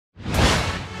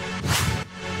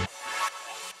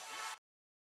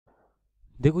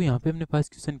देखो यहाँ पे अपने पास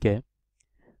क्वेश्चन क्या है,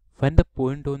 find the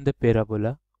point on the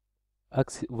parabola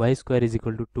x y square is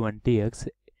equal to 20x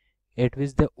eight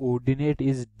which the ordinate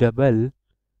is double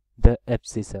the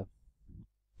abscissa.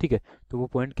 ठीक है, तो वो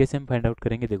पॉइंट कैसे हम फाइंड आउट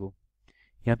करेंगे। देखो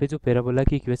यहाँ पे जो पैराबोला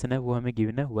की इक्वेशन है वो हमें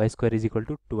गिवन है y square is equal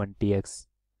to 20x।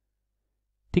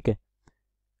 ठीक है,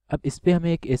 अब इस पे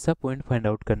हमें एक ऐसा पॉइंट फाइंड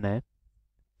आउट करना है,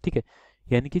 ठीक है,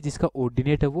 यानी कि जिसका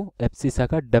ऑर्डिनेट है वो एब्सिसा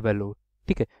का डबल हो।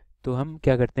 ठीक है, तो हम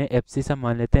क्या करते हैं, एब्सिसा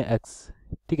मान लेते हैं x।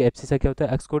 ठीक है, एब्सिसा क्या होता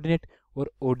है, x कोऑर्डिनेट,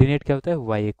 और ऑर्डिनेट क्या होता है,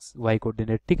 y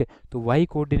कोऑर्डिनेट। ठीक है, तो y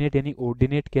कोऑर्डिनेट यानी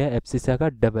ऑर्डिनेट क्या है, एब्सिसा का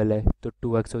डबल है, तो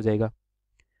 2x हो जाएगा।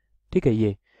 ठीक है,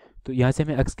 ये तो यहाँ से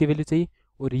हमें x की वैल्यू चाहिए,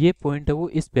 और ये पॉइंट है वो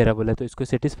इस पैराबोला, तो इसको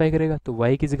सेटिस्फाई करेगा। तो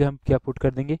y की जगह हम क्या पुट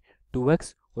कर देंगे,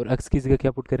 2x, और x की जगह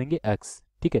क्या पुट करेंगे, x।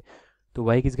 ठीक है, तो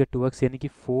y की जगह 2x यानी कि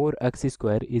 4x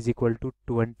square is equal to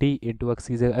 20 into x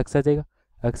की जगह x आ जाएगा,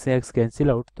 x से x कैंसिल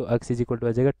आउट, तो x इज इक्वल टू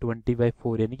आ जाएगा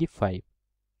 20/4 यानी कि 5।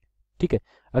 ठीक है,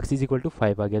 x इज इक्वल टू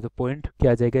 5 आ गया, तो पॉइंट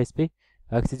क्या आ जाएगा इस पे,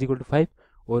 x इज इक्वल टू 5,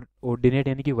 और ऑर्डिनेट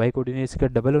यानी कि y कोऑर्डिनेट इसका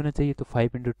डबल होना चाहिए, तो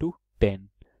 5 इंटू 2 10।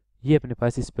 ये अपने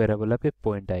पास इस पैराबोला पे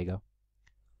पॉइंट आएगा।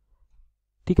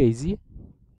 ठीक है, इजी है।